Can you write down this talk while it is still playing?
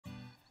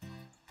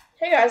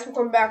Hey guys,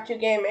 welcome back to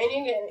Piranha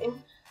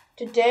Gaming.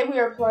 Today we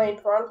are playing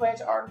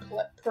Piranha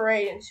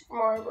Parade in Super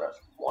Mario Bros.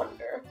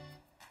 Wonder.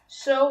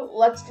 So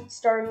let's get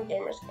started with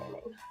Gamers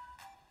Gaming.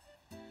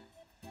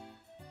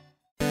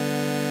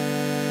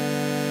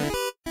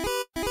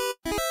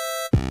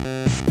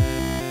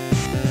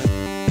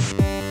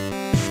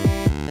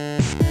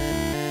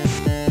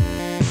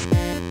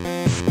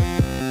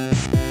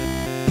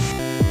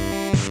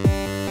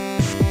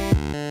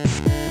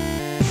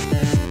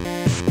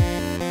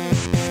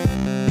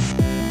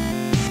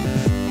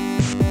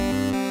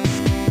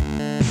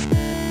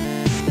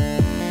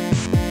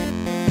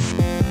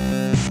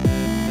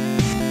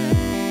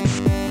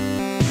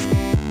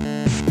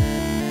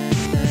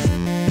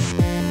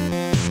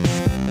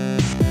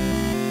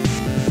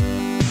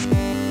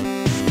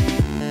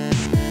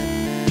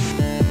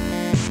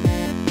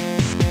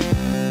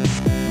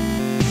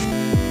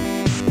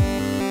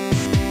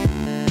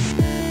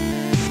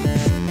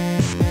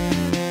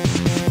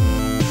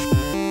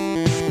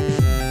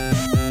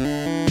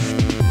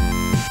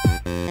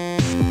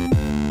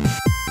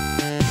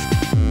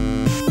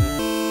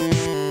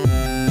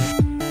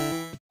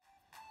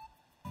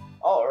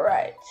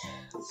 Alright,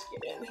 let's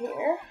get in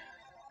here.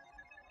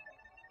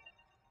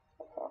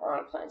 I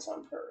want to play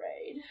some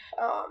Parade.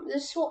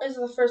 This one is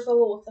the first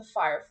level with the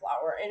Fire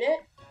Flower in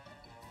it.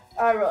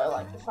 I really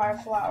like the Fire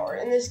Flower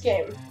in this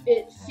game.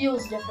 It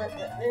feels different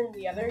than in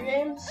the other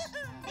games.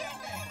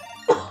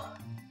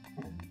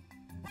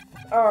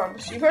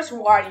 So you press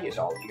Y to use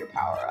all of your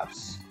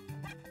power-ups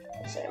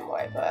the same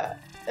way, but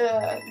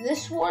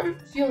this one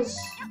feels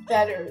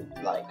better,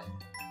 like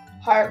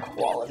higher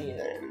quality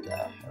than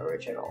the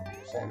original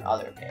than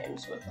other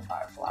games with the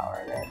Fire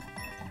Flower in it,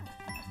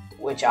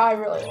 which I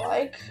really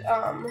like.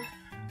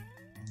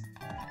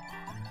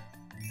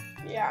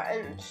 Yeah,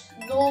 and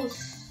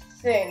those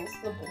things,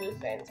 the blue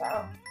things, I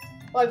don't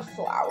like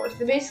flowers.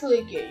 They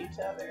basically get you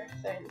to other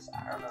things.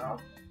 I don't know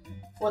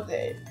what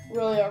they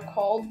really are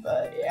called,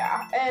 but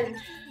yeah. And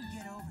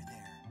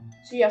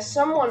so yeah,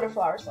 some wonder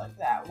flowers like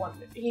that.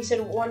 He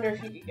said, "Wonder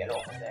if you could get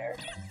over there."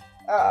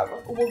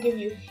 Will give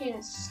you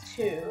hints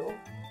to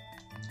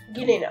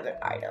getting other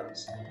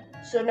items.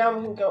 So now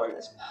we can go in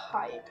this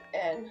pipe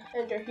and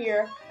enter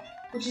here,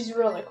 which is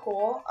really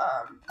cool.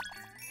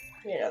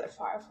 Get another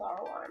Fire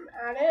Flower while I'm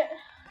at it.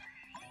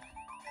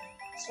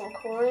 Some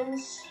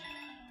coins.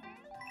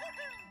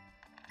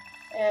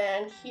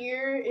 And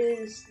here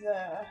is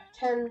the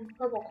 10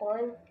 purple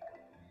coin.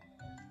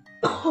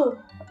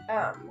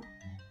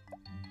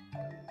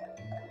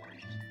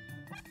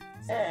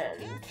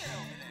 And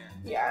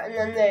yeah, and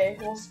then they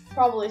will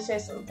probably say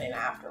something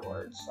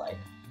afterwards, like,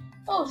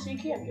 "Oh, so you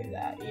can't do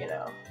that," you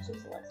know,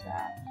 something like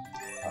that.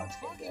 Let's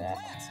get to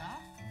that.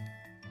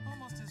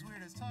 Almost as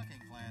weird as talking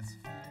plants.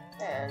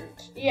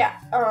 And yeah,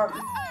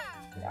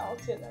 yeah,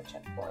 let's get that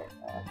checkpoint.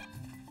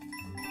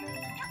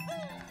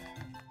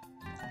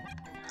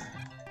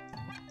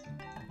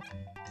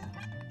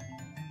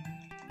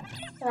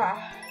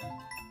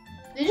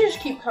 They just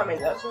keep coming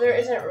though, so there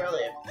isn't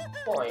really a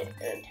point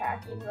in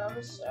attacking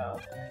them, so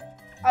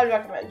I'd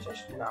recommend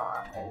just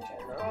not in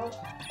general.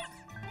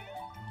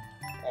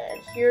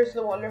 And here's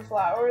the Wonder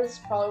Flower. It's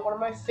probably one of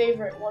my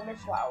favorite Wonder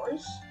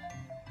Flowers.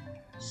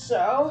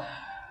 So,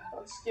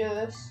 let's do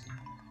this.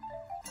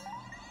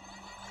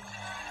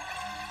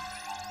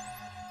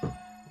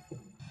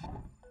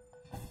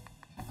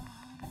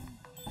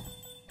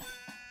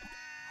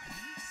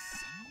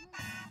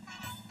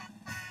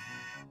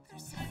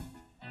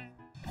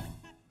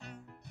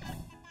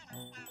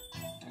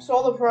 So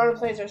all the Piranha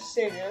players are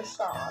singing a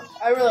song.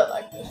 I really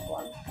like this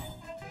one.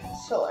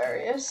 It's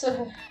hilarious.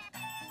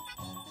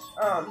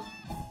 Oh,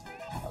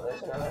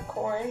 there's another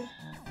coin.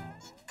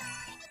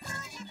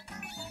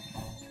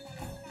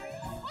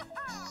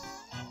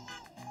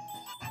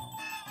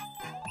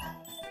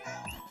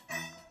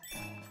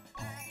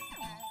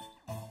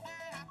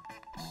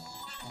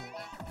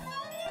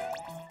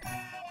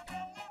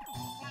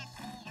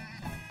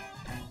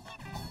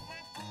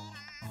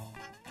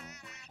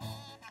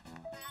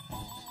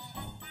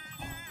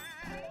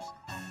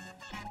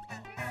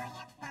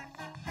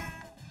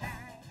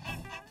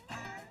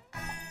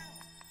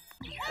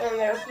 And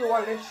there's the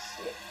Wonder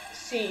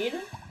Seed.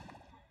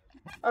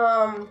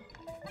 No,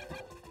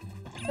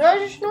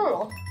 just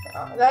normal.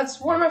 That's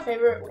one of my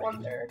favorite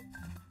Wonder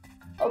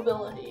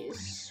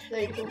abilities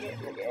that you can get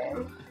in the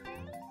game.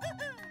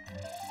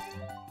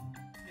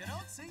 You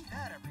don't see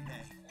that every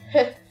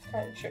day.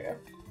 Kind of true.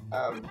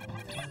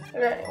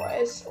 But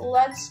anyways,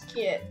 let's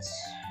get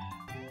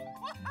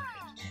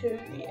to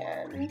the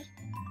end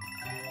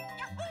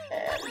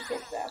and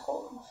get that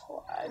golden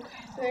flag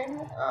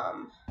thing.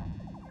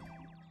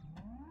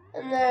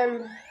 And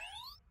then,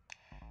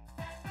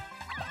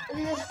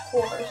 in this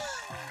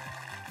course,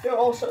 there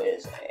also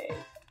is a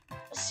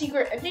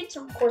secret ending.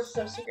 Some courses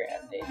have secret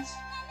endings.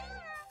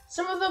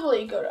 Some of them let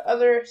you go to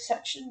other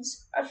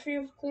sections after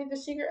you've cleared the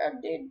secret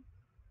ending.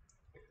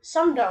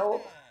 Some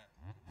don't.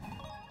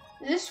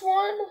 This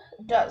one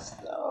does,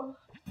 though.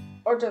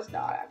 Or does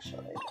not,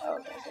 actually. Oh,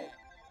 okay.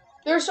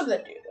 There are some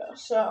that do, though.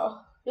 So,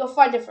 you'll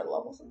find different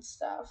levels and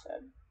stuff.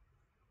 And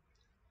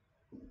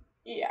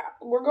yeah,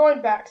 we're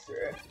going back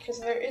through it because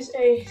there is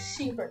a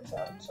secret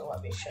zone. So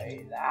let me show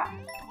you that.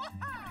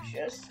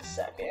 Just a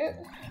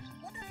second.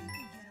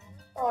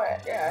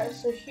 Alright,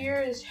 guys. So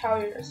here is how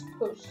you're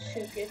supposed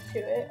to get to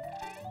it.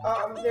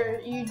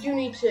 You do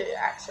need to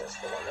access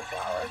the Wonder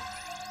Flower.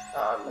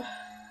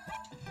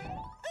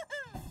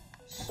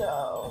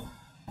 So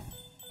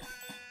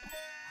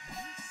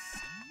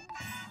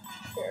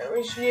here,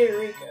 we just need to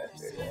re-go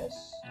through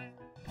this,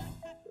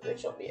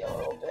 which will be a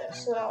little bit,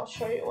 so I'll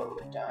show you when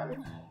we're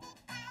done.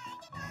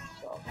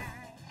 So,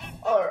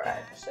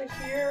 alright, so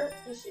here,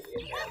 you see the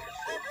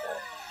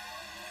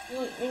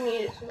you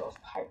need it so those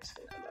pipes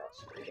can come out,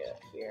 so we get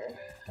up here.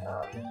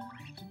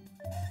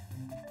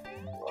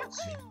 Once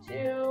you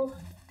do,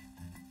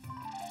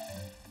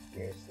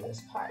 here's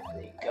this pipe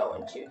that you go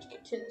into to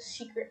get to the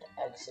secret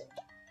exit.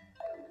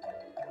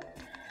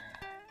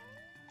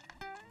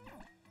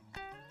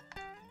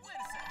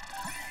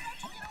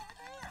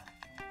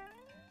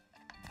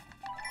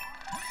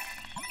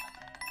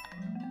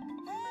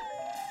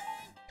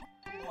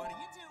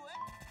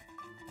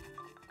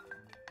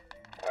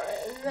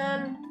 Alright, and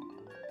then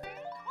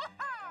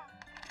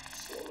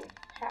so we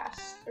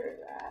pass through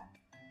that.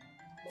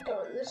 We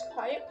go in this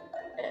pipe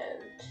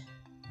and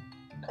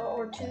go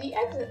over to the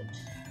exit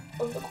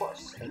of the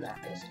course, and that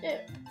is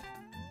it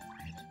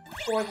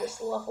for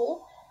this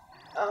level.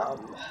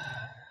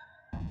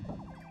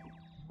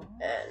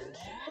 And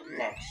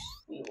next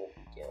we will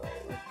be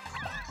doing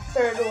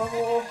third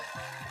level.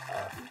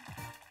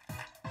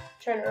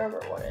 Trying to remember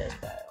what it is,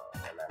 but I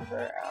don't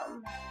remember.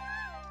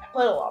 I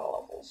played a lot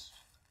of levels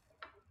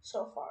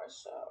so far,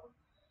 so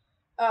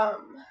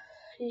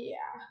yeah,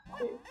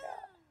 we've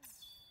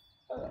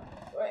got.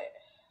 Wait.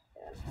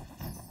 Yeah.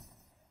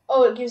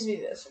 Oh, it gives me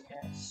this.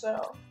 Okay,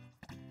 so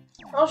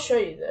I'll show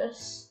you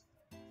this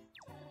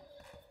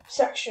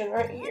section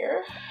right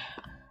here.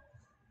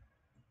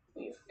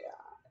 We've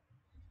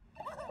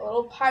got a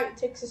little pipe that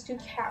takes us to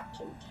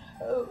Captain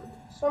Toad.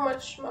 So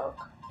much smoke.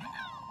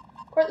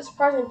 Quite a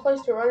surprising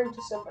place to run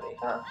into somebody,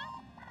 huh?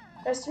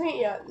 Nice to meet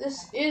you.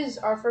 This is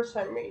our first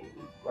time meeting,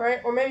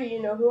 right? Or maybe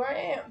you know who I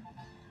am.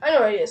 I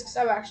know it is, because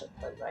I've actually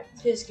played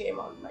his game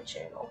on my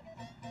channel.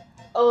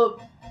 A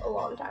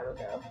long time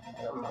ago.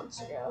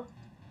 Months ago.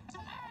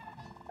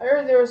 I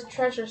heard there was a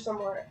treasure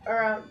somewhere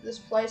around this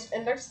place,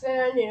 and next thing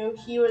I knew,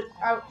 here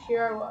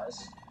I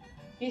was.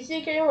 Do you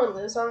think anyone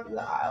lives on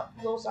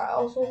those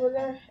aisles over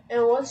there?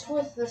 And what's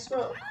with the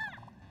smoke?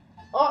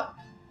 Oh,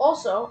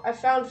 also, I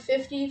found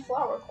 50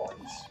 flower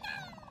coins.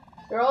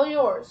 They're all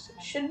yours.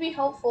 Should be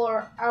helpful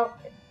out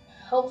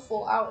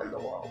in the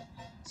world.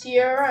 See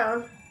you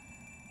around.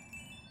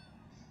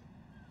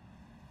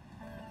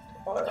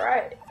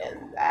 Alright,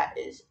 and that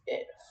is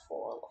it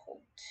for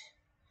level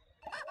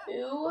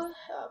 2.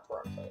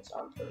 Birthplace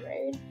on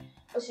Parade.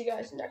 I'll see you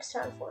guys next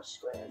time for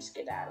Grand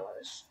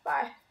Skedaddlers.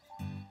 Bye.